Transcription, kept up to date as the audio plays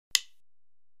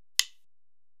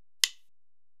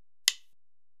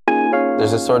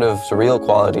There's a sort of surreal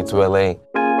quality to LA.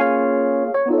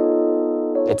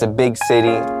 It's a big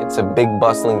city, it's a big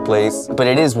bustling place, but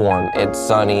it is warm, it's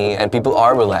sunny, and people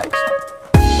are relaxed.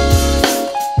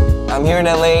 I'm here in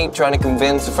LA trying to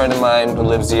convince a friend of mine who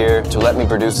lives here to let me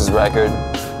produce his record.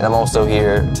 And I'm also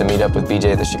here to meet up with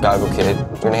BJ, the Chicago kid.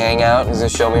 We're gonna hang out, and he's gonna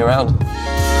show me around.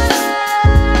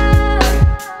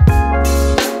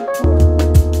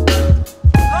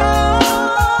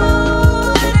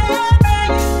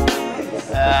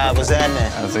 What's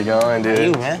happening? How's it going, dude? How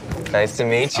you, man? Nice to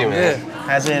meet you, man. Good.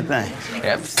 How's everything?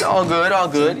 Yep, it's all good, all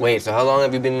good. Wait, so how long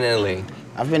have you been in LA?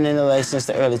 I've been in LA since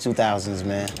the early 2000s,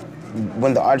 man.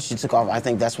 When the artistry took off, I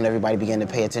think that's when everybody began to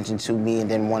pay attention to me and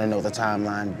didn't want to know the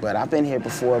timeline. But I've been here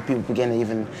before people began to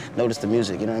even notice the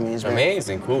music, you know what I mean? It's been,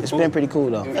 amazing, cool, It's been pretty cool,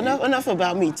 though. Enough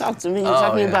about me. Talk to me. Oh,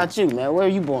 Talk to me about you, man. Where are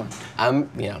you born? I'm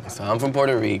from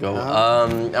Puerto Rico.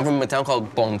 I'm from a town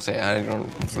called Ponce. I don't know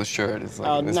for sure. It's like,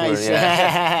 Oh, nice.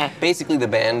 Yeah. Basically, the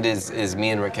band is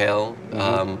me and Raquel,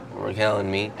 Raquel and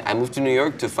me. I moved to New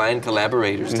York to find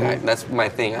collaborators. That's my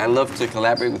thing. I love to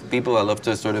collaborate with people. I love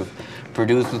to sort of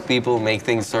produce with people, make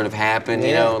things sort of happen,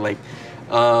 you know, like,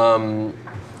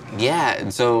 yeah,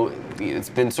 and so it's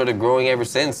been sort of growing ever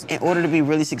since. In order to be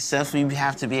really successful, you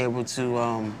have to be able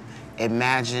to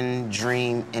imagine,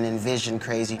 dream, and envision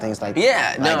crazy things like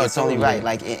yeah, like no, it's totally. only right.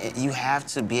 Like you have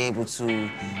to be able to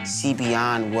see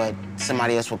beyond what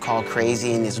somebody else would call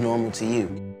crazy and is normal to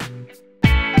you.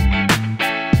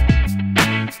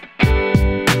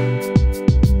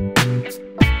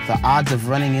 The odds of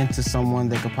running into someone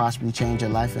that could possibly change your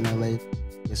life in LA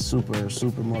is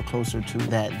super more closer to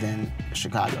that than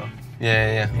Chicago.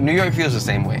 Yeah. New York feels the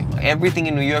same way. Everything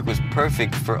in New York was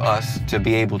perfect for us to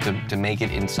be able to make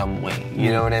it in some way.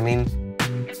 You know what I mean?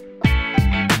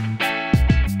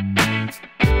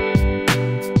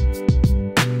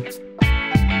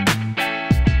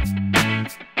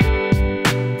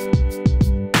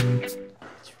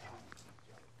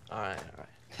 All right.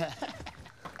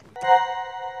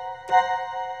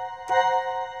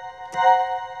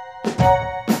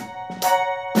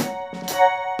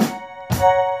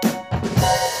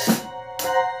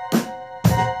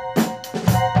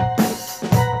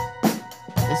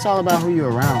 It's all about who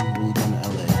you're around when you come to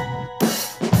LA.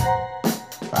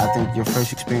 I think your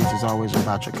first experience is always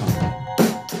about your company.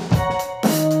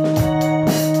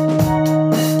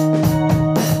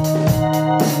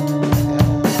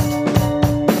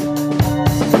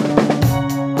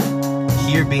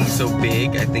 Here being so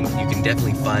big, I think you can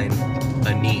definitely find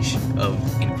a niche of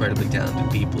incredibly talented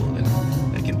people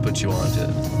that can put you on to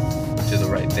the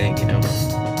right thing, you know?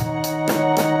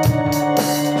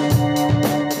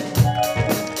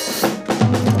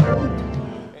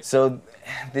 So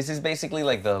this is basically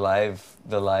like the live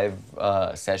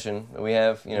session that we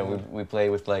have. You know, we play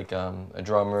with like a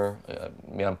drummer.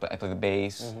 I play the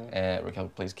bass, and Raquel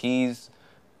plays keys,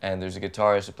 and there's a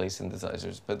guitarist who plays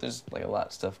synthesizers. But there's like a lot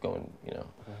of stuff going, you know,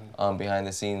 behind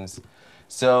the scenes.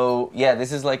 So yeah,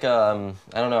 this is like I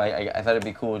don't know. I thought it'd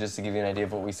be cool just to give you an idea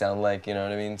of what we sound like. You know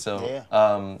what I mean? So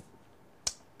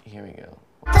here we go.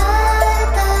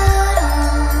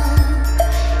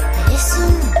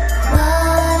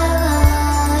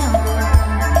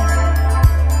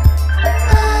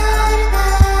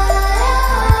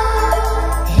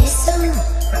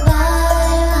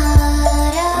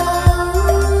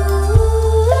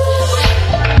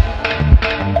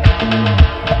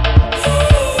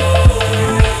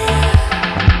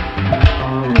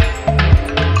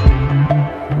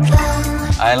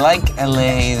 I like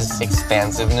LA's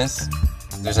expansiveness.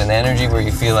 There's an energy where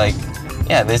you feel like,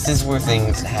 yeah, this is where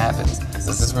things happen.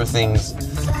 This is where things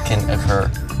can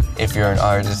occur if you're an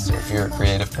artist or if you're a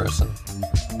creative person.